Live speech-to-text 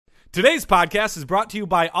Today's podcast is brought to you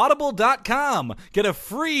by Audible.com. Get a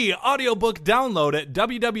free audiobook download at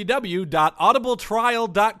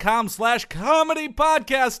www.audibletrial.com/comedy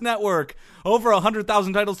podcast network. Over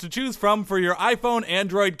 100,000 titles to choose from for your iPhone,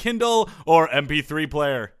 Android, Kindle, or MP3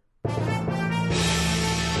 player.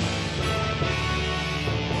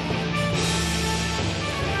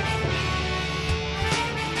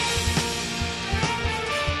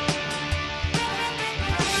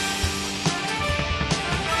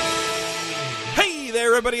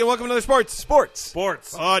 Everybody, and welcome to the Sports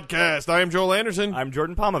Podcast. I am Joel Anderson. I'm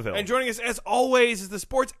Jordan Palmaville. And joining us, as always, is the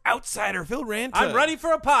Sports Outsider, Phil Ranta. I'm ready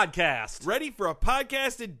for a podcast. Ready for a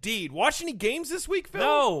podcast indeed. Watch any games this week, Phil?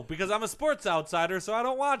 No, because I'm a sports outsider, so I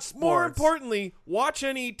don't watch sports. More importantly, watch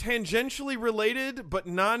any tangentially related but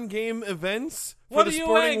non-game events for what the are you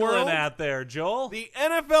sporting angling world. At there, Joel? The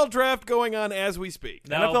NFL draft going on as we speak.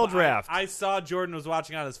 No, NFL draft. I saw Jordan was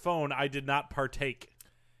watching on his phone. I did not partake.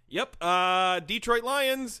 Yep, Detroit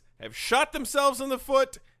Lions have shot themselves in the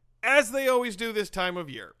foot, as they always do this time of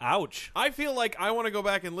year. Ouch. I feel like I want to go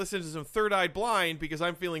back and listen to some Third Eye Blind because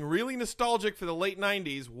I'm feeling really nostalgic for the late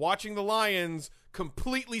 90s, watching the Lions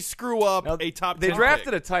completely screw up a top 10 They drafted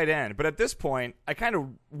pick. a tight end, but at this point, I kind of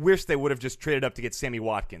wish they would have just traded up to get Sammy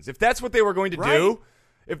Watkins. If that's what they were going to do,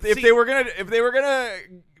 if they were gonna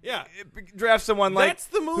draft someone like that's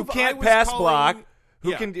the move who can't I was pass calling- block, who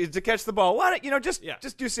Yeah. can to catch the ball, why don't just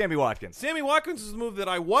do Sammy Watkins? Sammy Watkins is the move that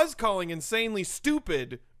I was calling insanely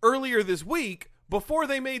stupid earlier this week before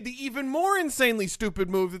they made the even more insanely stupid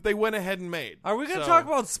move that they went ahead and made. Are we going to talk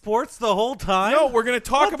about sports the whole time? No, we're going to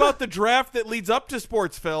talk about the draft that leads up to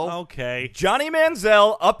sports, Phil. Okay. Johnny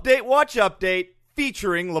Manziel watch update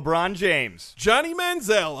featuring LeBron James. Johnny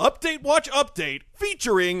Manziel watch update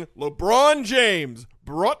featuring LeBron James.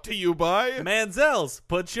 Brought to you by Manziel's.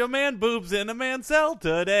 Put your man boobs in a Manziel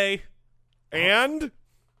today. And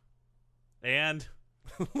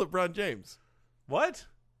LeBron James. What?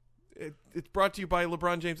 It's brought to you by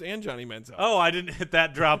LeBron James and Johnny Manziel. Oh, I didn't hit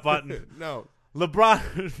that drop button. No.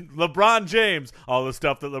 LeBron James. All the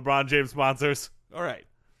stuff that LeBron James sponsors. All right.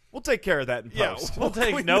 We'll take care of that in Yeah, post. We'll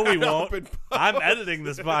take. clean No, we that up won't. in post. I'm editing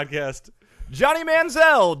this podcast. Johnny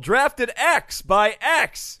Manziel drafted X by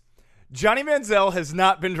X. Johnny Manziel has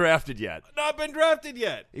not been drafted yet. Not been drafted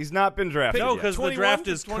yet. He's not been drafted No, yet. because the 21, draft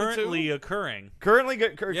is 22? currently occurring. Currently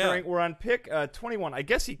occurring. Yeah. We're on pick 21. I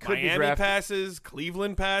guess he could be Miami drafted. passes,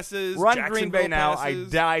 Cleveland passes, We're on Green Bay now.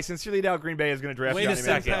 Passes. I sincerely doubt Green Bay is going to draft Wait Johnny a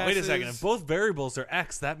second. Manziel. Wait a second. passes. If both variables are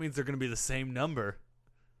X, that means they're going to be the same number.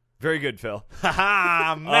 Very good, Phil.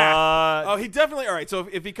 Ha math. Oh, he definitely. All right. So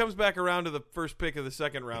if he comes back around to the first pick of the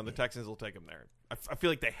second round, the Texans will take him there. I feel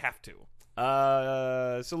like they have to.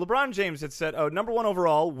 So LeBron James had said, number one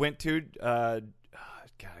overall went to, God,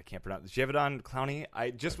 I can't pronounce this. Jadeveon Clowney.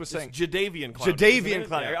 I just was saying. Jadeveon Clowney. Jadeveon isn't it?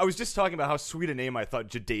 Clowney. Yeah. I was just talking about how sweet a name I thought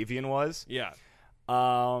Jadeveon was. Yeah.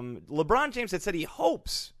 LeBron James had said he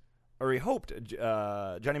hoped Johnny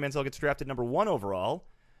Manziel gets drafted number one overall.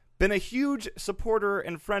 Been a huge supporter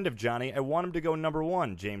and friend of Johnny. I want him to go number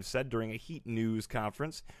one, James said during a Heat News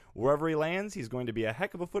conference. Wherever he lands, he's going to be a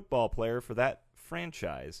heck of a football player for that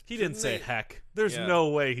franchise. He didn't say they- heck. There's Yeah. no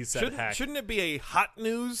way he said heck. Shouldn't it be a hot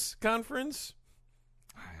news conference?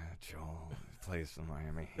 Joel plays for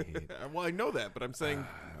Miami Heat. Well, I know that, but I'm saying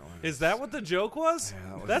Is that what the joke was?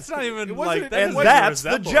 That's not even It wasn't- like that. and doesn't that's the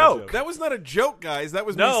resemble a joke. that was not a joke, guys. That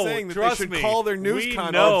was No, me saying that they trust should me. call their news We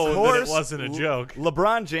conference. know Of that course, it wasn't a joke.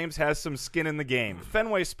 LeBron James has some skin in the game.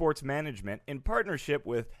 Fenway Sports Management, in partnership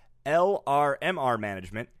with LRMR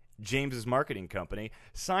Management, James's marketing company,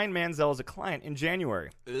 signed Manziel as a client in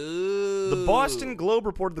January. The Boston Globe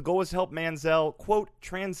reported the goal is to help Manziel, quote,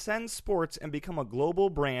 transcend sports and become a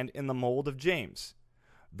global brand in the mold of James.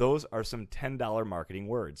 Those are some $10 marketing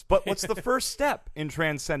words. But what's the first step in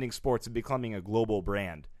transcending sports and becoming a global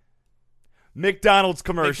brand? McDonald's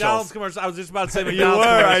commercials. McDonald's commercial. I was just about to say You McDonald's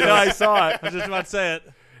were. I commercials. know. I saw it. I was just about to say it.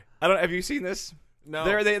 Have you seen this? No.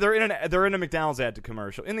 They're in a McDonald's ad to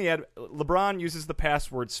commercial. In the ad, LeBron uses the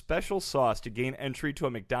password special sauce to gain entry to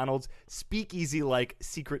a McDonald's speakeasy-like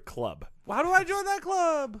secret club. Well, how do I join that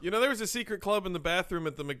club? You know, there was a secret club in the bathroom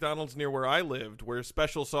at the McDonald's near where I lived where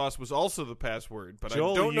special sauce was also the password, but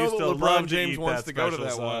Joel I don't know used that to LeBron love to James eat wants that to go to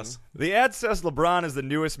special that one. sauce. The ad says LeBron is the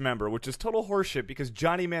newest member, which is total horseshit because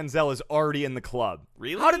Johnny Manziel is already in the club.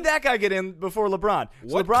 Really? How did that guy get in before LeBron?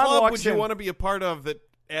 So What LeBron club walks would you in- want to be a part of that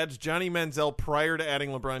adds Johnny Manziel prior to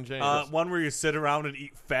adding LeBron James? One where you sit around and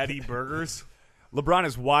eat fatty burgers. LeBron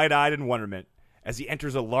is wide-eyed in wonderment as he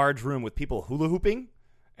enters a large room with people hula hooping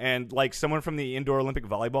and like someone from the indoor Olympic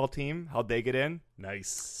volleyball team. How'd they get in? Nice.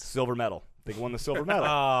 Silver medal. They won the silver medal.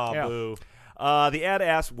 Oh, Yeah. boo. The ad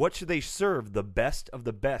asks, what should they serve the best of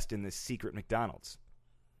the best in this secret McDonald's?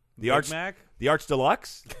 The Big Arch Mac? The Arch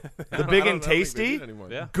Deluxe? The Big and Tasty?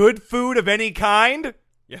 Yeah. Good food of any kind?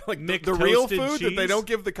 Yeah, like Mc the real toasted food that they cheese? don't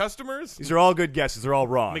give the customers? These are all good guesses. They're all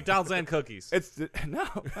wrong. McDonald's and cookies. No,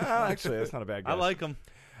 actually, that's not a bad guess. I like them.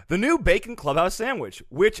 The new Bacon Clubhouse sandwich,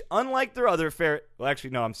 which, unlike their other fare, well,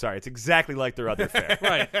 actually, no, I'm sorry, it's exactly like their other fare.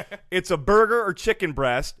 Right. It's a burger or chicken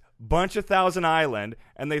breast, bunch of Thousand Island,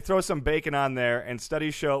 and they throw some bacon on there, and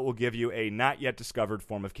studies show it will give you a not yet discovered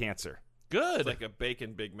form of cancer. Good. It's like a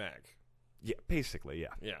bacon Big Mac. Yeah, basically,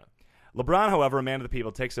 yeah. Yeah. LeBron, however, a man of the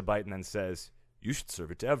people, takes a bite and then says, "You should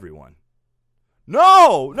serve it to everyone."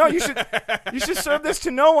 No, you should serve this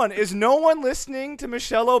to no one. Is no one listening to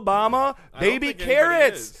Michelle Obama? Baby think anybody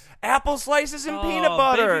carrots, is. apple slices, and peanut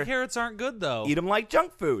butter. Baby carrots aren't good, though. Eat them like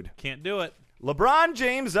junk food. Can't do it. LeBron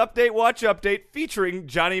James update watch update featuring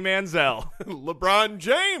Johnny Manziel. LeBron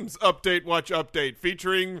James update watch update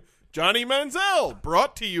featuring Johnny Manziel,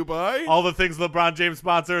 brought to you by All the things LeBron James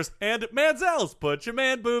sponsors and Manziel's. Put your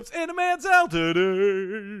man boobs in a Manziel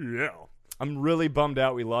today. Yeah. I'm really bummed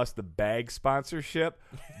out we lost the bag sponsorship,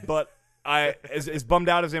 but as bummed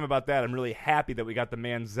out as I am about that, I'm really happy that we got the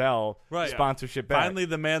Manziel sponsorship back. Finally,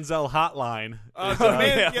 the Manziel hotline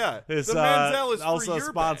the is Manziel is also for your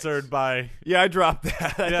sponsored bags. by. Yeah, I dropped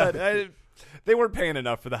that. Yeah. They weren't paying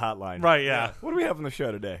enough for the hotline. Right, yeah. What do we have on the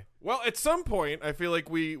show today? Well, at some point, I feel like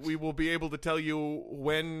we will be able to tell you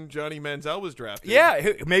when Johnny Manziel was drafted.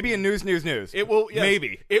 Yeah, maybe in news. It will, yes,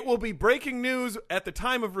 maybe. It will be breaking news at the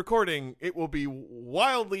time of recording. It will be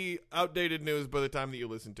wildly outdated news by the time that you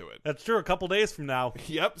listen to it. That's true. A couple days from now.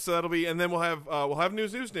 Yep. So that'll be, and then we'll have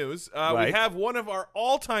news. Right. We have one of our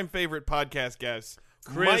all-time favorite podcast guests,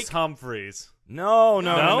 Chris Mike. Humphreys. No.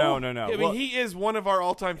 No? I mean, Well, he is one of our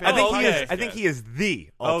all-time I favorite. think podcast I think guests. he is the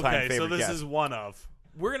all-time Okay, favorite so this guest. is one of.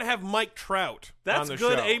 We're gonna have Mike Trout. That's on the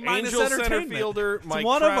good. show. A-minus Angel center entertainment. fielder. It's Mike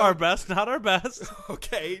one Trout. of our best, not our best.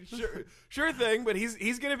 Okay, sure thing. But he's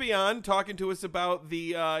going to be on talking to us about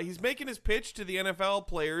the. He's making his pitch to the NFL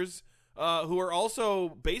players who are also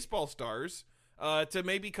baseball stars to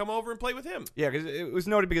maybe come over and play with him. Yeah, because it was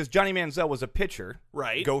noted because Johnny Manziel was a pitcher.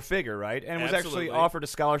 Right. Go figure, right? And was Absolutely. actually offered a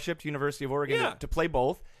scholarship to University of Oregon Yeah. to play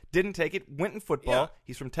both. Didn't take it. Went in football. Yeah.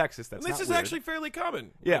 He's from Texas. That's And this not is weird. actually fairly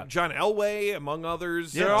common. Yeah. Like John Elway, among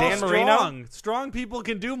others. Yeah, They're all Dan strong. Marino? Strong people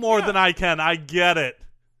can do more than I can. I get it.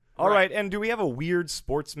 All right. And do we have a weird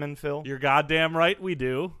sportsman, Phil? You're goddamn right we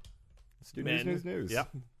do. Let's do Men. news. Yep.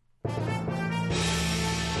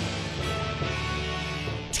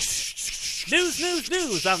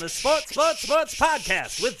 News on the Sports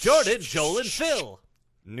podcast with Jordan, Joel, and Phil.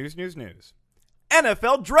 News.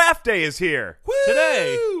 NFL Draft Day is here.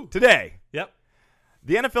 Today. Yep.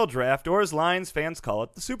 The NFL Draft, or as Lions fans call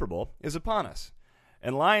it, the Super Bowl, is upon us.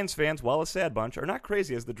 And Lions fans, while a sad bunch, are not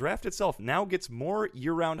crazy as the draft itself now gets more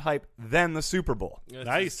year-round hype than the Super Bowl. This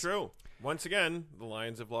Nice. is true. Once again, the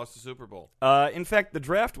Lions have lost the Super Bowl. In fact, the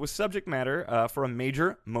draft was subject matter for a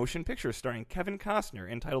major motion picture starring Kevin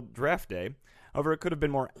Costner entitled Draft Day. However, it could have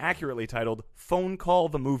been more accurately titled Phone Call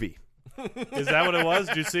the Movie. Is that what it was?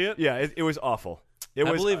 Did you see it? Yeah, it was awful. I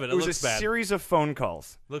believe it. It was looks a bad. series of phone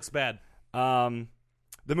calls. Looks bad.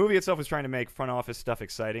 The movie itself was trying to make front office stuff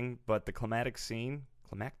exciting, but the climactic scene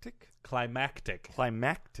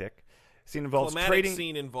involves Climatic trading.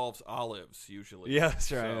 scene involves olives, usually. Yeah,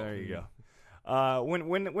 that's right. So- There you go.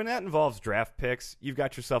 When that involves draft picks, you've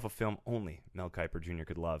got yourself a film only Mel Kiper Jr.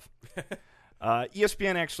 could love.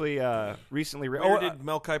 ESPN actually recently. Where did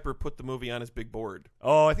Mel Kiper put the movie on his big board?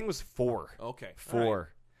 I think it was 4. Okay. 4.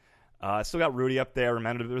 Still got Rudy up there.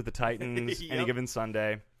 Remember the Titans. Yep. Any given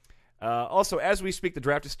Sunday. Also, as we speak, the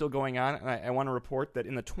draft is still going on, and I want to report that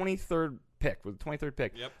in the 23rd pick,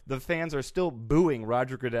 Yep. the fans are still booing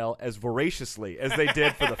Roger Goodell as voraciously as they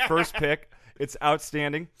did for the first pick. It's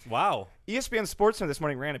outstanding. Wow. ESPN SportsCenter this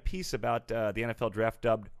morning ran a piece about the NFL draft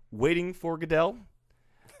dubbed "Waiting for Goodell."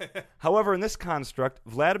 However, in this construct,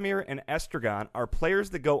 Vladimir and Estragon are players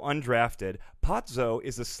that go undrafted. Pozzo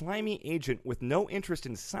is a slimy agent with no interest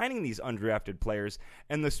in signing these undrafted players,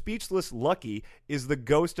 and the speechless Lucky is the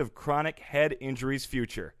ghost of chronic head injuries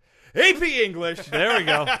future. AP English. There we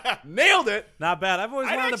go. Nailed it. Not bad. I've always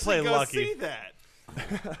I'd wanted to play actually go Lucky. see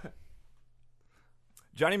that.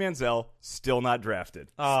 Johnny Manziel, still not drafted.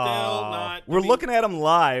 Still not. We're looking at him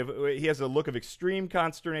live. He has a look of extreme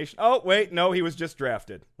consternation. Oh, wait, no, he was just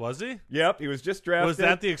drafted. Was he? Yep, he was just drafted. Was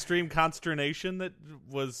that the extreme consternation that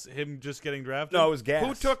was him just getting drafted? No, it was gas.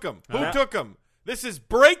 Who took him? Who Uh-huh. took him? This is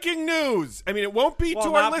breaking news. I mean, it won't be Well,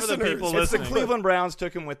 to our not for the listeners. people It's the listening. Cleveland Browns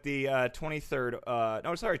took him with the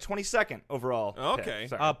 22nd overall. Okay. pick.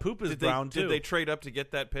 Sorry. Poop is Did brown, too. they trade up to get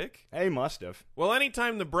that pick? They must have. Well,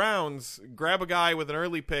 anytime the Browns grab a guy with an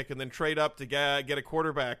early pick and then trade up to get a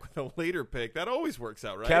quarterback with a later pick, that always works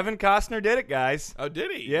out, right? Kevin Costner did it, guys. Oh, did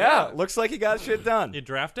he? Yeah, looks like he got shit done. In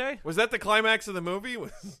draft day? Was that the climax of the movie?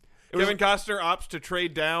 Kevin Costner opts to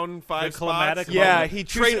trade down 5 The spots. climatic Yeah, moment. he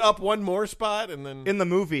trade chooses- up one more spot and then. In the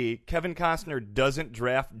movie, Kevin Costner doesn't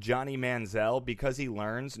draft Johnny Manziel because he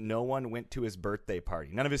learns no one went to his birthday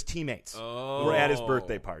party. None of his teammates were at his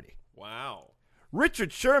birthday party. Wow.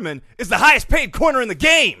 Richard Sherman is the highest paid corner in the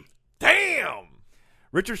game. Damn.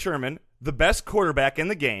 Richard Sherman, the best quarterback in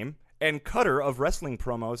the game and cutter of wrestling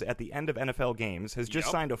promos at the end of NFL games, has just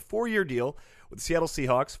signed a 4-year deal with the Seattle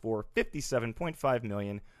Seahawks for $57.5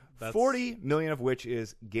 million. $40 million of which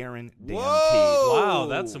is guaranteed. Whoa. Wow,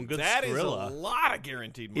 that's some good That is Skrilla. a lot of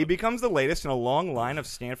guaranteed money. He becomes the latest in a long line of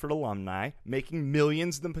Stanford alumni, making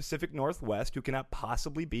millions in the Pacific Northwest who cannot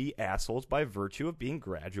possibly be assholes by virtue of being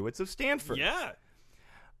graduates of Stanford. Yeah.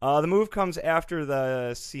 The move comes after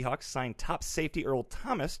the Seahawks signed top safety Earl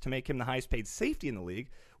Thomas to make him the highest paid safety in the league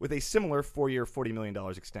with a similar 4-year, $40 million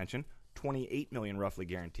extension. $28 million roughly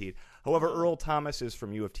guaranteed. However, Earl Thomas is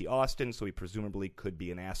from U of T Austin, so he presumably could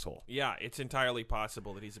be an asshole. Yeah, it's entirely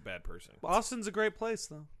possible that he's a bad person. Austin's a great place,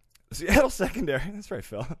 though. Seattle secondary. That's right,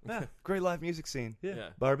 Phil. Yeah. Great live music scene. Yeah.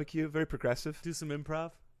 Barbecue, very progressive. Do some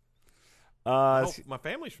improv. Oh, my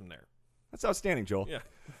family's from there. That's outstanding, Joel.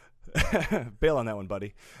 Yeah. Bail on that one,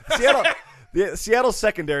 buddy. The Seattle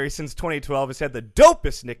secondary since 2012 has had the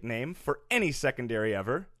dopest nickname for any secondary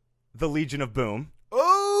ever, the Legion of Boom.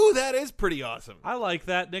 Oh, that is pretty awesome. I like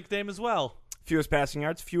that nickname as well. Fewest passing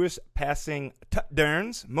yards, fewest passing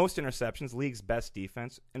touchdowns, most interceptions, league's best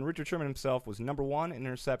defense, and Richard Sherman himself was number 1 in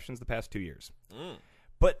interceptions the past 2 years.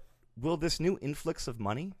 But will this new influx of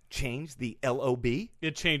money change the LOB?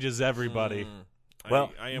 It changes everybody.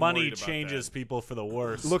 Well, I am Money worried about changes that. people for the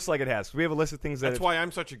worse. Looks like it has. We have a list of things that That's why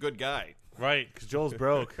I'm such a good guy. Right, because Joel's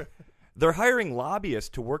broke. they're hiring lobbyists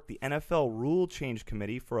to work the NFL Rule Change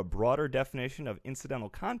Committee for a broader definition of incidental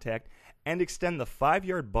contact and extend the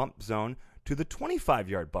 5-yard bump zone to the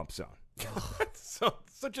 25-yard bump zone.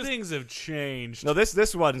 So just Things have changed. No,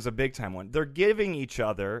 this one is a big time one. They're giving each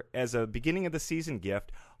other, as a beginning of the season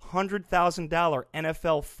gift, $100,000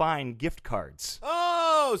 NFL fine gift cards.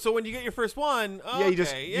 Oh, so when you get your first one, Yeah, you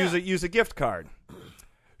just okay, use a gift card.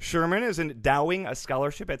 Sherman is endowing a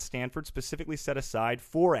scholarship at Stanford specifically set aside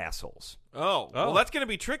for assholes. Oh, well, that's going to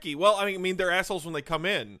be tricky. Well, I mean, they're assholes when they come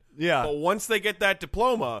in. Yeah. But once they get that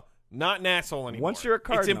diploma, not an asshole anymore. Once you're a it's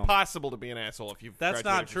Cardinal. impossible to be an asshole if you've That's graduated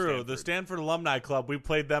not from true. Stanford. The Stanford Alumni Club, we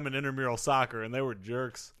played them in intramural soccer, and they were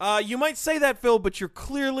jerks. You might say that, Phil, but you're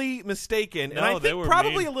clearly mistaken, and No, I they think were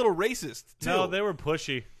probably mean. a little racist too. No, they were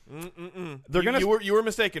pushy. They're gonna You were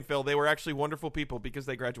mistaken, Phil. They were actually wonderful people because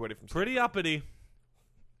they graduated from Pretty uppity.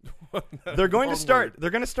 they're going to Wrong start word. they're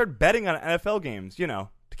going to start betting on NFL games, to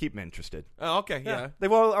keep them interested. Oh, okay, yeah.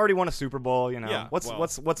 They've already won a Super Bowl, Yeah, What's well,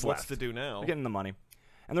 what's left? to do now? They're getting the money.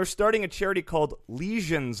 And they're starting a charity called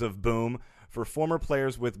Legions of Boom for former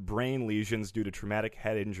players with brain lesions due to traumatic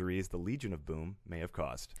head injuries the Legion of Boom may have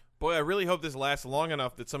caused. Boy, I really hope this lasts long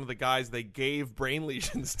enough that some of the guys they gave brain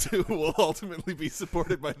lesions to will ultimately be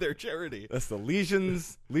supported by their charity. That's the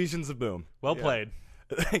Legions of Boom. Well played.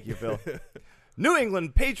 Thank you, Phil. New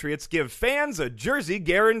England Patriots give fans a jersey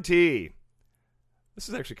guarantee. This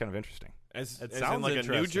is actually kind of interesting. As in sounds like a New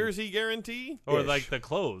interesting. Jersey guarantee? Or Ish. like the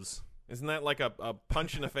clothes. Isn't that like a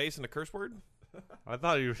punch in the face and a curse word? I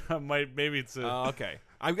thought you might. Maybe it's a. Oh, okay.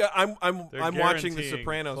 I'm They're watching The guaranteeing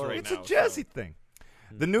Sopranos clothes. right It's now. a jazzy thing.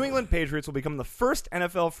 The New England Patriots will become the first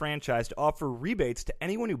NFL franchise to offer rebates to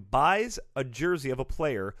anyone who buys a jersey of a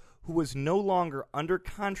player who was no longer under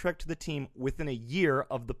contract to the team within a year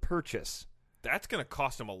of the purchase. That's going to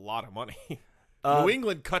cost them a lot of money. New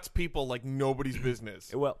England cuts people like nobody's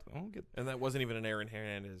business. Well, And that wasn't even an Aaron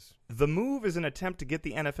Hernandez. the move is an attempt to get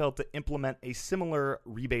the NFL to implement a similar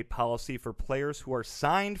rebate policy for players who are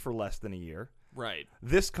signed for less than a year. Right.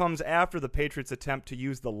 This comes after the Patriots' attempt to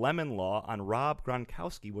use the Lemon Law on Rob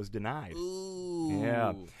Gronkowski was denied. Ooh.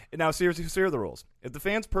 Yeah. Now, so here are the rules. If the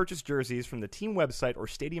fans purchase jerseys from the team website or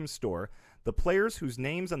stadium store, the players whose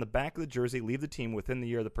names on the back of the jersey leave the team within the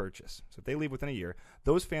year of the purchase. So if they leave within a year,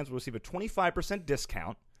 those fans will receive a 25%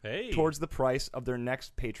 discount Hey. towards the price of their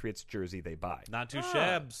next Patriots jersey they buy. Not too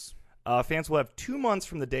shabs. Fans will have 2 months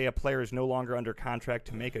from the day a player is no longer under contract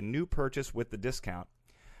to make a new purchase with the discount.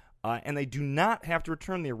 And they do not have to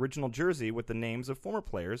return the original jersey with the names of former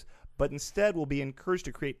players, but instead will be encouraged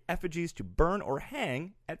to create effigies to burn or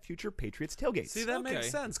hang at future Patriots tailgates. See, that Okay. makes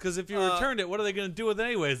sense, because if you returned it, what are they going to do with it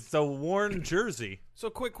anyways? It's a worn jersey. So,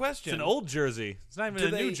 quick question. It's an old jersey. It's not even Do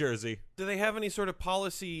a new they- jersey. Do they have any sort of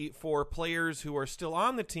policy for players who are still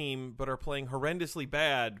on the team but are playing horrendously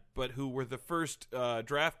bad, but who were the first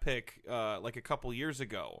draft pick like a couple years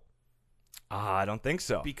ago? I don't think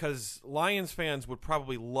so. Because Lions fans would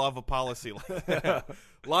probably love a policy like that.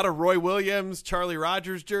 A lot of Roy Williams, Charlie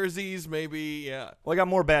Rogers jerseys, maybe, yeah. Well, I got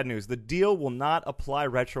more bad news. The deal will not apply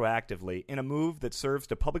retroactively in a move that serves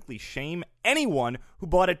to publicly shame anyone who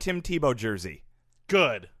bought a Tim Tebow jersey.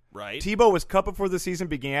 Good. Right? Tebow was cut before the season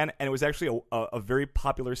began, and it was actually a very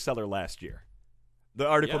popular seller last year. The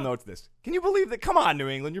article Yeah. notes this. Can you believe that? Come on, New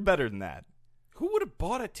England, you're better than that. Who would have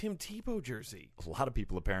bought a Tim Tebow jersey? A lot of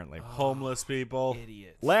people, apparently. Homeless people.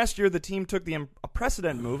 Idiots. Last year, the team took the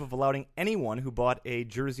unprecedented move of allowing anyone who bought a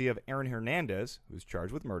jersey of Aaron Hernandez, who's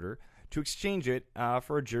charged with murder, to exchange it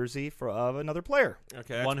for a jersey of another player.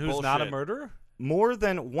 Okay, that's One who's not a bullshit. murderer? More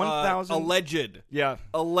than 1,000... Alleged. Yeah,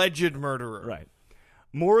 Alleged murderer. right.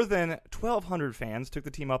 More than 1,200 fans took the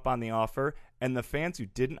team up on the offer, and the fans who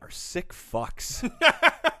didn't are sick fucks.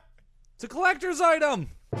 It's a collector's item.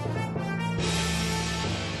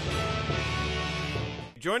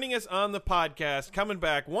 Joining us on the podcast, coming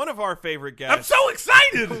back, one of our favorite I'm guests. so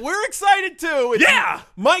excited. We're excited too. It's Yeah.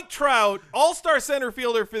 Mike Trout, all-star center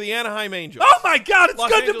fielder for the Anaheim Angels. Oh, my God. It's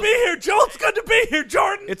Los good to Angeles- be here, Joel. It's good to be here,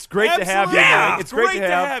 Jordan. It's great to have you, Absolutely. Yeah. Mike. It's great to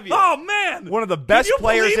have you. Oh, man. one of the Can best you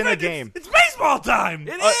players believe in the it? game. It's baseball time.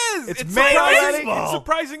 It is. it's It's May surprising, already? it's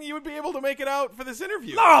surprising you would be able to make it out for this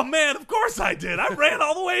interview. Oh, man. Of course I did. I ran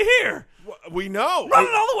all the way here. We know.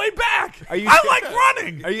 Running all the way back. Are you- I like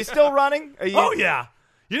running. Are you still running? Are you? Oh, yeah.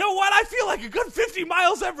 You know what? I feel like a good 50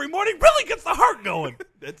 miles every morning really gets the heart going.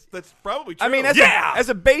 That's probably true. I mean, as Yeah.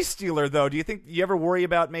 a base stealer, though, do you think you ever worry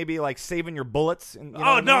about maybe like saving your bullets? And, you know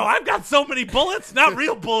Oh, what I no. mean? I've got so many bullets. Not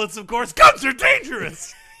real bullets, of course. Guns are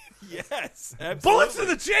dangerous. yes, absolutely. Bullets in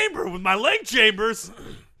the chamber with my leg chambers.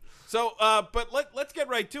 So, but let's get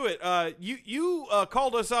right to it. You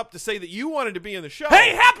called us up to say that you wanted to be in the show.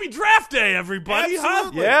 Hey, happy draft day, everybody.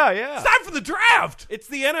 Absolutely. Yeah, Huh? yeah. It's time for the draft. It's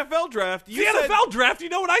the NFL draft. The You said- NFL draft. You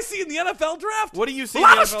know what I see in the NFL draft? What do you see A in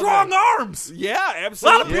lot the of NFL strong draft? arms. Yeah, A lot of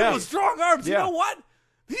absolutely. people Yeah. with strong arms. You Yeah. know what?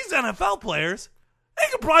 These NFL players, they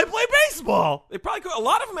could probably play baseball. They probably could. A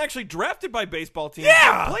lot of them actually drafted by baseball teams. Yeah.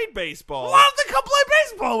 that played baseball. A lot of them come play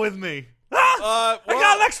baseball with me. Huh? I well-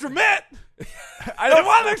 got an extra mitt. I They don't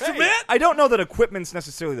want an extra Hey. mitt? I don't know that equipment's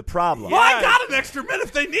necessarily the problem. Well, I Yeah. got an extra mitt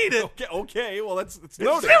if they need it. Okay. Well, that's It's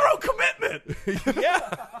noted. zero commitment.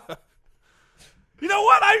 Yeah. You know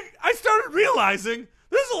what? I started realizing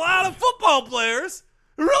there's a lot of football players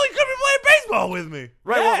who really could be playing baseball with me.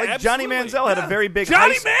 Right, Yeah, well, like Johnny absolutely. Manziel had a very big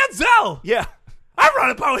Johnny high Manziel. Yeah. I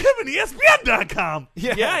run about him at ESPN.com.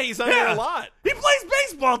 Yeah, he's on there a lot. He plays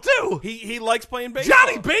baseball too. He likes playing baseball.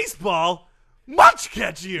 Johnny Baseball, much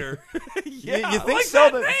catchier. You Yeah. think like so?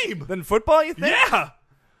 that name. Than football, you think? Yeah.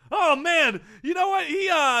 Oh man, you know what?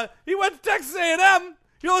 He went to Texas A&M.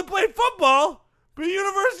 He only played football, but the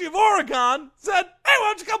University of Oregon said, "Hey,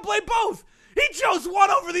 why don't you come play both?" He chose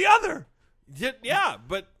one over the other. Yeah,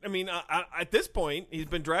 but I mean, at this point, he's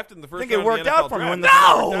been drafted in the first think it round of worked the out NFL for him draft. when the-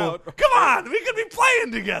 It No, worked out. come on, we could be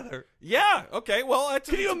playing together. Yeah. Okay. Well, that's.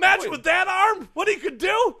 Can you that's a imagine point. with that arm what he could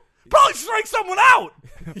do? Probably strike someone out.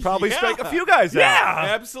 Probably Yeah. strike a few guys out.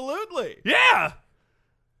 Yeah, Absolutely. yeah.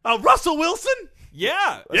 Russell Wilson,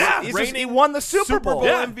 Yeah. Yeah. He won the Super Bowl.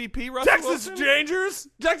 Yeah. MVP. Russell Texas Wilson. Rangers,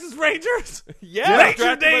 Texas Rangers. Yeah. Danger, drafted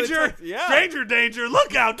by the danger, Tex- Yeah. stranger danger.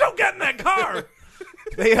 Look out! Don't get in that car.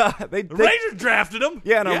 They The Rangers drafted him.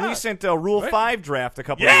 yeah, in a Yeah. recent Rule 5 draft a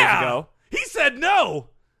couple Yeah. years ago. He said no.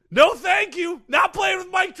 No, thank you. Not playing with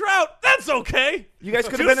Mike Trout. That's okay. You guys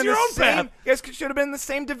could have Choose been in your the own same. path. You guys should have been in the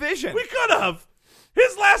same division. We could have.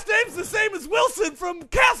 His last name's the same as Wilson from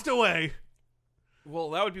Castaway. Well,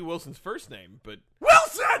 that would be Wilson's first name, but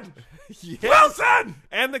Wilson. yeah. Wilson.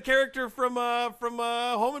 And the character from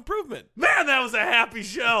Home Improvement. Man, that was a happy It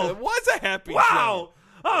show. was a happy Wow. show.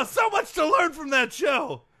 Oh, so much to learn from that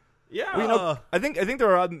show. Yeah. Well, you know, I think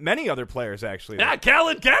there are many other players actually. Yeah,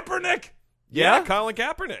 Colin Kaepernick. yeah. Colin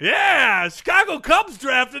Kaepernick. Yeah, Chicago Cubs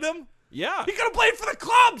drafted him. Yeah. He could have played for the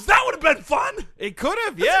Cubs. That would have been fun. It could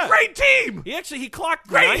have. It's Yeah. a great team. He clocked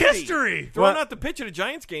Great 90. history. Throwing What? out the pitch at a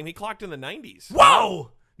Giants game, he clocked in the 90s.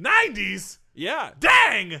 Whoa. 90s. Yeah.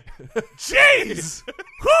 Dang! Jeez!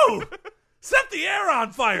 Whew! Set the air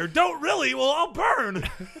on fire. Don't really, we'll all burn.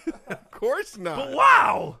 Of course not. But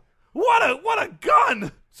wow! What a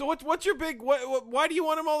gun! So what's your big? Why do you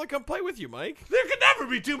want them all to come play with you, Mike? There could never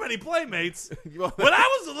be too many playmates. Well, When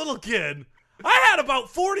I was a little kid, I had about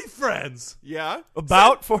 40 friends. Yeah.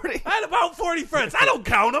 About 40? I had about 40 friends. I don't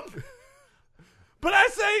count them. But I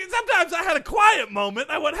say, sometimes I had a quiet moment.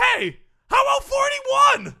 And I went, hey, how about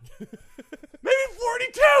 41? Maybe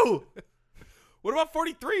 42. What about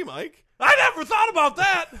 43, Mike? I never thought about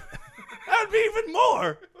that. That would be even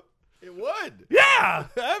more. It would. Yeah.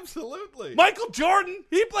 Absolutely. Michael Jordan,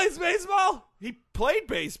 he plays baseball. He played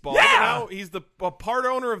baseball. Yeah. Now he's a part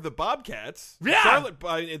owner of the Bobcats. Yeah. Charlotte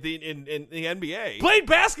in the NBA. Played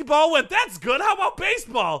basketball, went, that's good. How about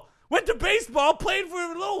baseball? Went to baseball, played for a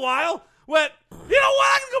little while, went, you know what?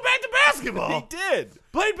 I can go back to basketball. He did.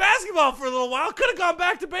 Played basketball for a little while, could have gone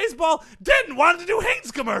back to baseball, didn't, wanted to do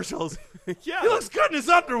Hanes commercials. Yeah. He looks good in his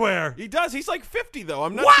underwear. He does. He's like 50 though.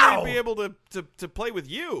 I'm not Wow. sure he'd be able to play with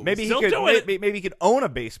you. Maybe he Still could. doing it. Maybe he could own a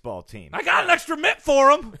baseball team. I got an extra mitt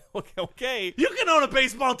for him. Okay. You can own a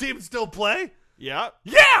baseball team and still play. Yeah.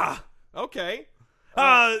 Yeah. Okay.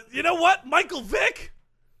 You know what? Michael Vick.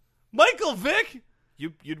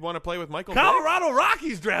 You'd want to play with Michael Vick? Colorado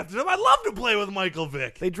Rockies drafted him. I'd love to play with Michael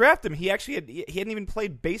Vick. They drafted him. He hadn't even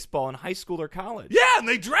played baseball in high school or college. Yeah, and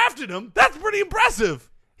they drafted him. That's pretty impressive.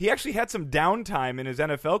 He actually had some downtime in his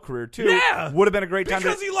NFL career too. Yeah. Would have been a great time.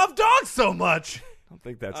 Because he loved dogs so much. I don't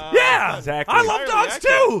think that's Yeah. exactly. I love Entirely dogs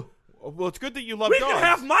accurate. too. Well, it's good that you love We dogs. can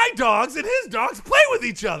have my dogs and his dogs play with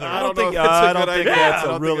each other. I don't know think- if that's a I don't good think idea. that's I a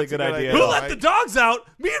don't think really it's a good idea. Who all let right. the dogs out?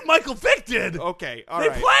 Me and Michael Vick did. Okay, all They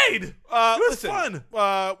right. played. It was Listen, fun.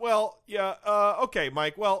 Well, yeah. Okay,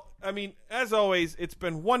 Mike. Well, I mean, as always, it's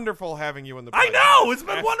been wonderful having you in the. I podcast. know. It's been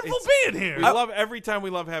That's- wonderful being here. We love every time we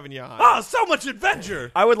love having you on. Oh, so much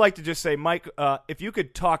adventure. I would like to just say, Mike, if you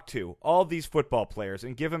could talk to all these football players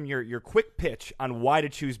and give them your quick pitch on why to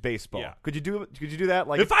choose baseball, Yeah. could you do that?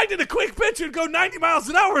 Like, If I did a quick pitch, it'd go 90 miles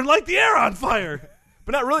an hour and light the air on fire.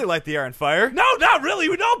 but not really light the air on fire. No, not really.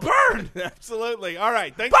 We don't burn. Absolutely. All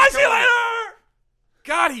right. Thanks. Bye. for See you coming. later.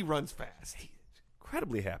 God, he runs fast.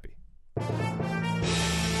 Incredibly happy.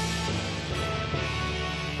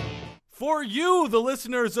 For you, the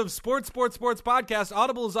listeners of Sports Podcast,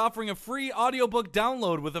 Audible is offering a free audiobook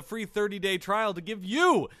download with a free 30-day trial to give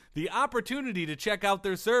you the opportunity to check out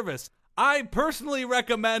their service. I personally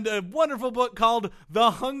recommend a wonderful book called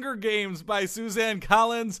The Hunger Games by Suzanne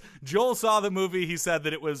Collins. Joel saw the movie. He said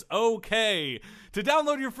that it was okay. To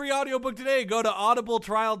download your free audiobook today, go to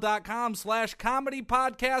audibletrial.com/comedy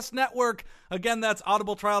podcast network. Again, that's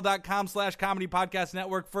audibletrial.com/comedy podcast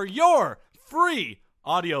network for your free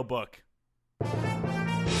audiobook.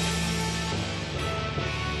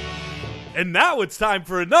 And now it's time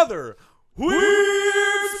for another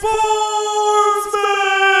Weird Sportsman.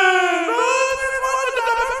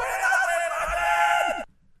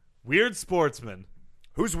 Weird Sportsman.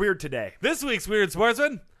 Who's weird today? This week's Weird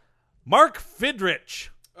Sportsman, Mark Fidrich.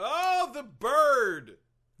 Oh, the bird.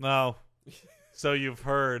 No. So you've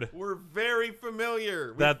heard We're very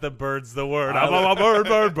familiar. that the bird's the word. I'm a bird,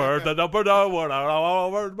 bird, bird. The bird, the word. I'm a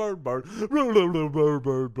bird, bird, bird. Bird,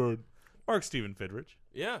 bird, bird. Mark Steven Fidrich.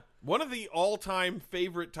 Yeah, one of the all-time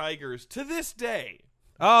favorite Tigers to this day.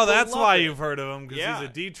 Oh, that's Love why it. you've heard of him, because Yeah. he's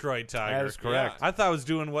a Detroit Tiger. That is correct. I thought I was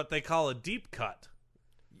doing what they call a deep cut.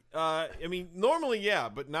 I mean, normally, yeah,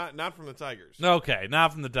 but not from the Tigers. Okay,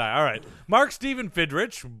 not from the die. All right. Mark Steven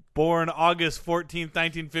Fidrich, born August 14th,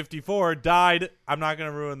 1954, died. I'm not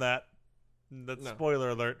going to ruin that. That's No. spoiler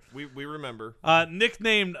alert. We remember.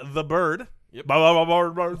 Nicknamed The Bird. Yep.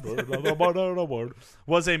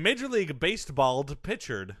 Was a Major League Baseball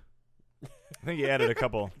pitcher. I think he added a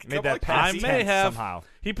couple. Made Couple that of past I may tense have. somehow.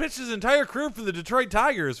 He pitched his entire career for the Detroit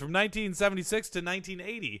Tigers from 1976 to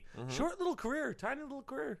 1980. Mm-hmm. Short little career, tiny little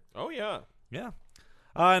career. Oh yeah. Yeah.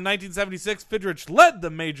 In 1976, Fidrich led the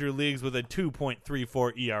major leagues with a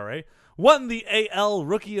 2.34 ERA, won the AL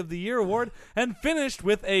Rookie of the Year award, and finished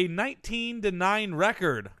with a 19-9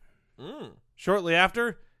 record. Shortly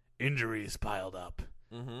after, injuries piled up,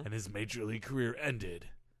 and his major league career ended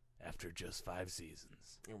after just 5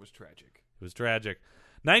 seasons. It was tragic. It was tragic.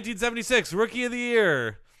 1976, Rookie of the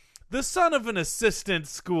Year. The son of an assistant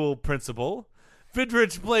school principal,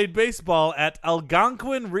 Fidrich played baseball at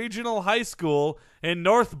Algonquin Regional High School in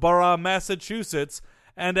Northborough, Massachusetts,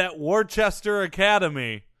 and at Worcester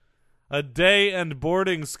Academy, a day and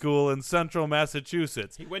boarding school in central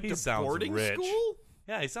Massachusetts. He went to sounds boarding rich. school?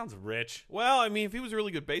 Yeah, he sounds rich. Well, I mean, if he was a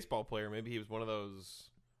really good baseball player, maybe he was one of those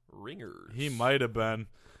ringers. He might have been.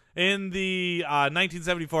 In the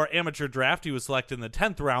 1974 amateur draft, he was selected in the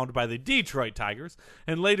 10th round by the Detroit Tigers,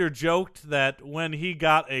 and later joked that when he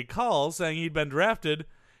got a call saying he'd been drafted,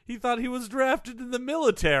 he thought he was drafted in the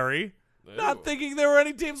military. not thinking there were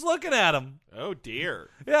any teams looking at him. Oh, dear.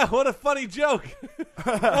 Yeah, what a funny joke.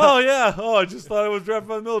 Oh, yeah. Oh, I just thought I was drafted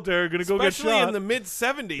by the military. Going to go get Especially shot. in the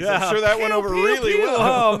mid-'70s. Yeah. I'm sure that went Pew, over pew, really pew.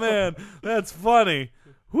 well. Oh, man. That's funny.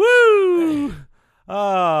 Woo!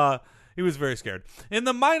 He was very scared. In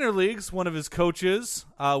the minor leagues, one of his coaches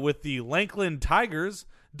with the Lakeland Tigers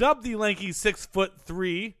dubbed the lanky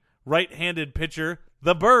 6'3" right-handed pitcher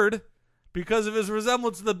the Bird because of his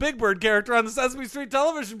resemblance to the Big Bird character on the Sesame Street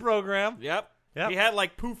television program. Yep. Yep. He had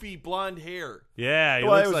like poofy blonde hair. Yeah, he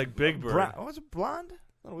Well, it looks was like Big Bird. Was it blonde?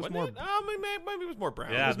 I thought it was Wasn't more it? Maybe it was more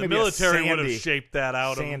brown. Yeah, was the maybe a military would have sandy- shaped that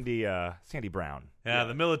out of him. Sandy Brown. Yeah,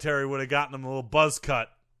 the military would have gotten him a little buzz cut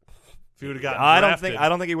if he would have gotten I drafted.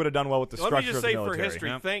 don't think he would have done well with the Let me structure just of the say for military. history,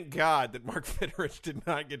 Yep. thank God that Mark Fitterich did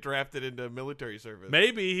not get drafted into military service.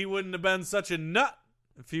 Maybe he wouldn't have been such a nut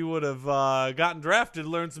if he would have gotten drafted,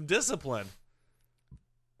 learned some discipline.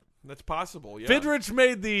 That's possible, yeah. Fidrich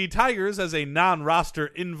made the Tigers as a non-roster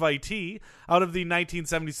invitee out of the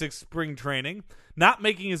 1976 spring training, not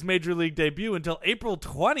making his major league debut until April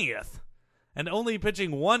 20th, and only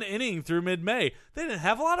pitching 1 inning through mid-May. They didn't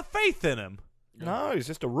have a lot of faith in him. No, he's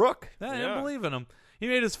just a rook. They didn't Yeah. believe in him. He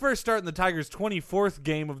made his first start in the Tigers' 24th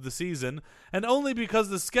game of the season, and only because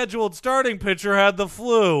the scheduled starting pitcher had the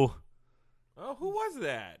flu. Oh, who was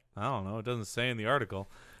that? I don't know. It doesn't say in the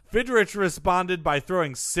article. Fidrich responded by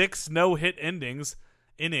throwing 6 no-hit innings,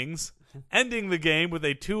 ending the game with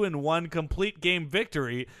a 2-1 complete game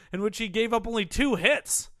victory in which he gave up only 2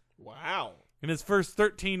 hits. Wow. In his first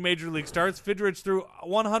 13 major league starts, Fidrich threw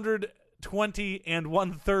 120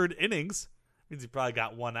 1/3 innings. Means he probably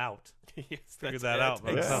got 1 out. Yes, Figured that out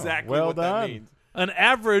by That's himself. exactly Well what done. that means. An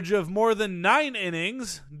average of more than 9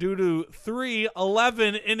 innings due to 3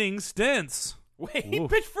 11-inning stints. Wait, he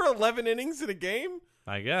Oof. pitched for 11 innings in a game?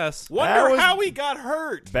 I guess. Wonder was- how he got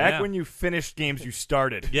hurt. Back Yeah. when you finished games, you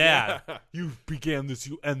started. Yeah. You began this,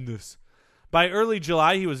 you end this. By early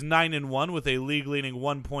July, he was 9-1 with a league-leading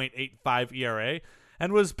 1.85 ERA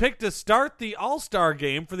and was picked to start the All-Star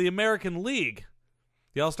game for the American League.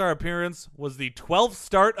 The All-Star appearance was the 12th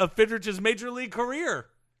start of Fidrich's major league career.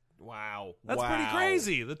 Wow. That's Wow. pretty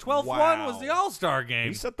crazy. The 12th one Wow. was the All-Star game.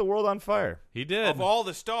 He set the world on fire. He did. Of all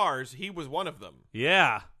the stars, he was one of them.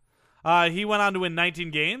 Yeah. He went on to win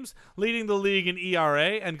 19 games, leading the league in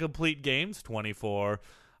ERA and complete games, 24.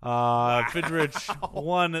 Fidrich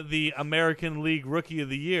won the American League Rookie of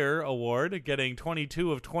the Year award, getting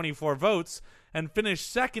 22 of 24 votes, and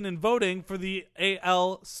finished second in voting for the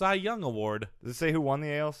AL Cy Young Award. Does it say who won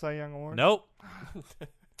the AL Cy Young Award? Nope.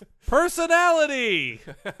 Personality!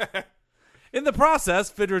 In the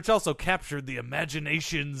process, Fidrich also captured the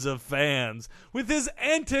imaginations of fans with his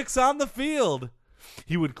antics on the field.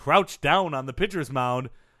 He would crouch down on the pitcher's mound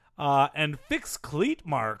and fix cleat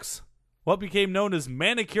marks, what became known as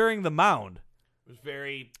manicuring the mound. Was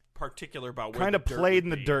very particular about where Kind of the dirt played would in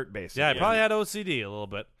the be. dirt, basically. Yeah, he probably had OCD a little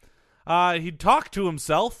bit. He'd talk to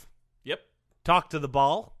himself, Yep. talk to the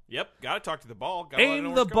ball, Yep. Got to talk to the ball. Gotta let it know aim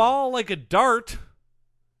where the it's going. ball like a dart,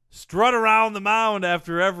 strut around the mound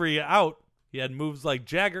after every out. He had moves like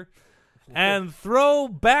Jagger, and throw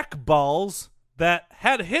back balls that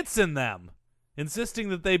had hits in them, insisting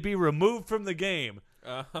that they be removed from the game.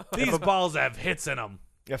 These balls have hits in them.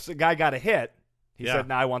 If a guy got a hit, he Yeah. said,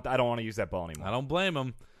 "No, I don't want to use that ball anymore." I don't blame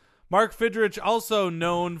him. Mark Fidrich, also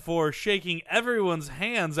known for shaking everyone's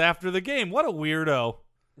hands after the game. What a weirdo.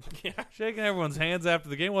 Yeah. Shaking everyone's hands after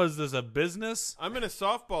the game. Was this a business? I'm in a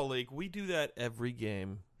softball league. We do that every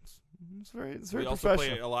game. It's very We also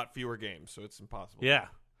professional. play a lot fewer games, so it's impossible. Yeah.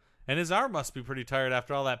 And his arm must be pretty tired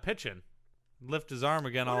after all that pitching. Lift his arm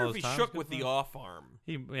again I all wonder those if he times. shook Good with for the him. off arm.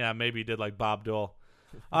 Maybe he did like Bob Dole.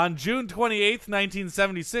 On June 28th,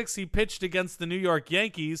 1976, he pitched against the New York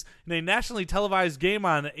Yankees in a nationally televised game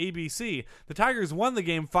on ABC. The Tigers won the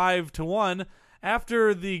game 5-1 after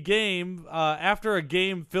a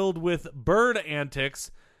game filled with bird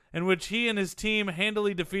antics in which he and his team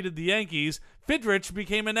handily defeated the Yankees. Fidrich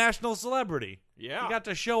became a national celebrity. Yeah. He got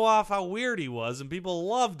to show off how weird he was, and people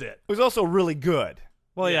loved it. It was also really good.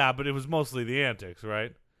 Well, yeah, but it was mostly the antics,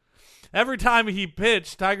 right? Every time he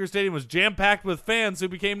pitched, Tiger Stadium was jam-packed with fans who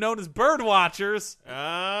became known as bird watchers.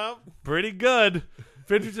 Pretty good.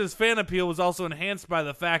 Fidrich's fan appeal was also enhanced by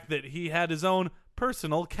the fact that he had his own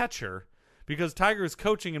personal catcher. Because Tiger's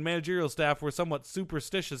coaching and managerial staff were somewhat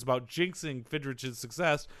superstitious about jinxing Fidrich's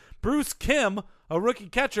success, Bruce Kim, a rookie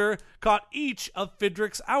catcher, caught each of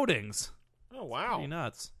Fidrich's outings. Oh, wow. Pretty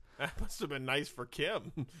nuts. That must have been nice for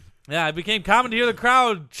Kim. Yeah, it became common to hear the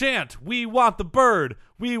crowd chant, "We want the bird!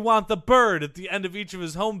 We want the bird!" at the end of each of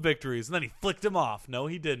his home victories, and then he flicked him off. No,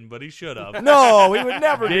 he didn't, but he should have. No, he would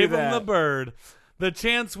never do Gave him that. the bird. The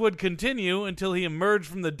chants would continue until he emerged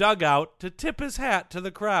from the dugout to tip his hat to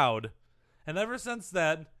the crowd. And ever since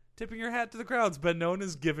then, tipping your hat to the crowd's been known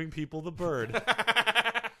as giving people the bird.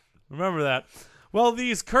 Remember that. Well,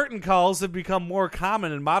 these curtain calls have become more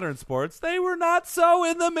common in modern sports. They were not so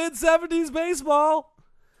in the mid-'70s baseball.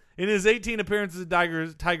 In his 18 appearances at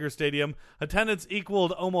Tiger Stadium, attendance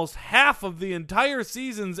equaled almost half of the entire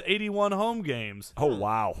season's 81 home games. Oh,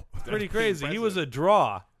 wow. Pretty crazy. He was a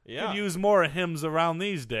draw. Yeah. Could use more hymns around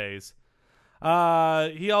these days.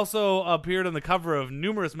 He also appeared on the cover of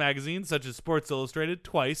numerous magazines, such as Sports Illustrated,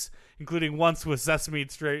 twice, including once with Sesame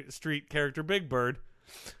Street character Big Bird.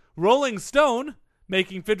 Rolling Stone,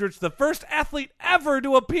 making Fidrych the first athlete ever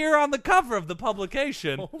to appear on the cover of the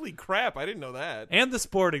publication. Holy crap, I didn't know that. And the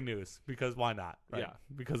Sporting News, because why not? Right? Yeah.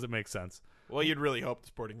 Because it makes sense. Well, you'd really hope the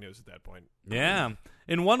Sporting News at that point. Yeah.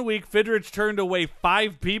 In 1 week, Fidrych turned away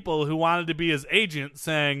 5 people who wanted to be his agent,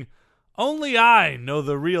 saying, "Only I know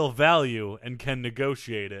the real value and can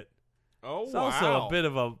negotiate it." Oh, It's wow. also a bit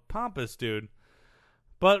of a pompous dude.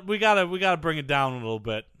 But we gotta bring it down a little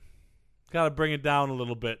bit. Gotta bring it down a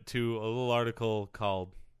little bit to a little article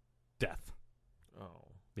called Death. Oh.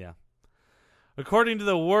 Yeah. According to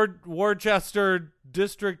the Worcester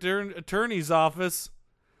District Attorney's Office,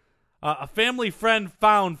 a family friend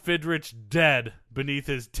found Fidrych dead beneath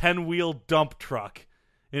his 10-wheel dump truck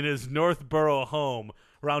in his Northborough home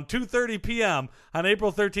around 2:30 p.m. on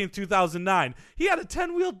April 13th, 2009. He had a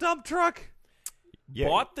 10-wheel dump truck? Yeah.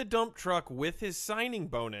 Bought the dump truck with his signing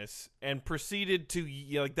bonus and proceeded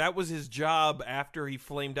to, that was his job after he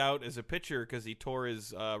flamed out as a pitcher because he tore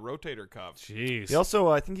his rotator cuff. Jeez. He also,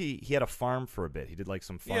 I think he had a farm for a bit. He did like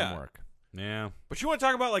some farm Yeah. work. Yeah. But you want to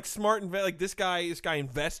talk about smart this guy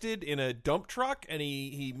invested in a dump truck and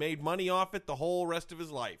he made money off it the whole rest of his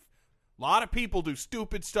life. A lot of people do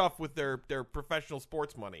stupid stuff with their professional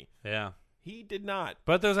sports money. Yeah. He did not.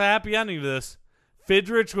 But there's a happy ending to this.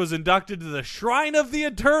 Fidrych was inducted to the Shrine of the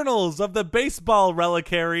Eternals of the Baseball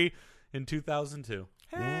Reliquary in 2002.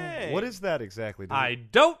 Hey. What is that exactly? dude? I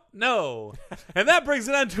don't know. And that brings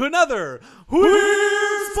it on to another Weird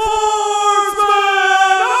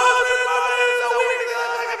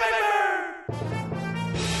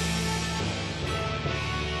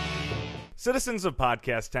Citizens of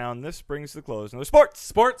Podcast Town, this brings to the close another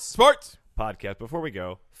sports podcast. Before we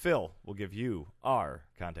go, Phil will give you our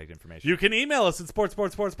contact information. You can email us at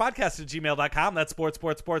sportspodcast@gmail.com. That's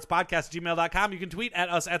sportspodcast@gmail.com. You can tweet at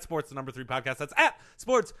us at sports3podcast. That's at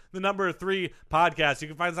sports3podcast. You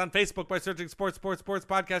can find us on Facebook by searching sports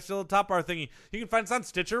podcast. Still the top bar thingy. You can find us on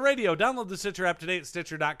Stitcher Radio. Download the Stitcher app today at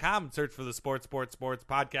stitcher.com and search for the sports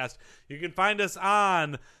podcast. You can find us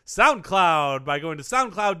on SoundCloud by going to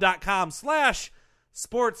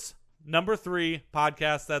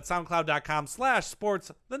soundcloud.com/sports3podcast. That's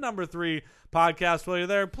soundcloud.com/sports3podcast. While you're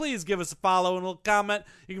there, please give us a follow and a little comment.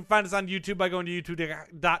 You can find us on YouTube by going to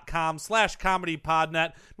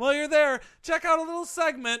youtube.com/comedypodnet. While you're there, check out a little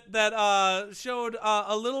segment that showed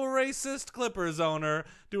a little racist Clippers owner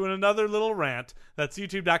doing another little rant. That's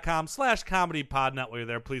youtube.com/comedypodnet. While you're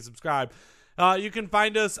there, please subscribe. You can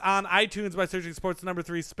find us on iTunes by searching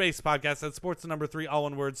Sports3 Space Podcast. That's Sports3 all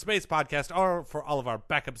one word Space Podcast. Or for all of our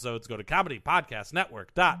back episodes, go to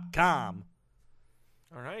comedypodcastnetwork.com.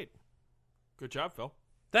 All right. Good job, Phil.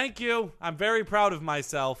 Thank you. I'm very proud of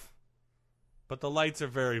myself, but the lights are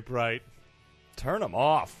very bright. Turn them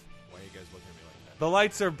off. Why are you guys looking at me like that? The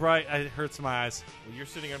lights are bright. It hurts my eyes. Well, you're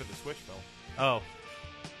sitting under the switch, Phil. Oh,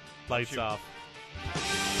 lights Shoot. off.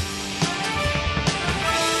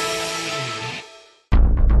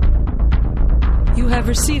 You have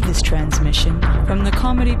received this transmission from the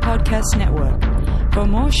Comedy Podcast Network. For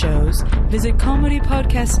more shows, visit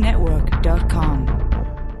comedypodcastnetwork.com.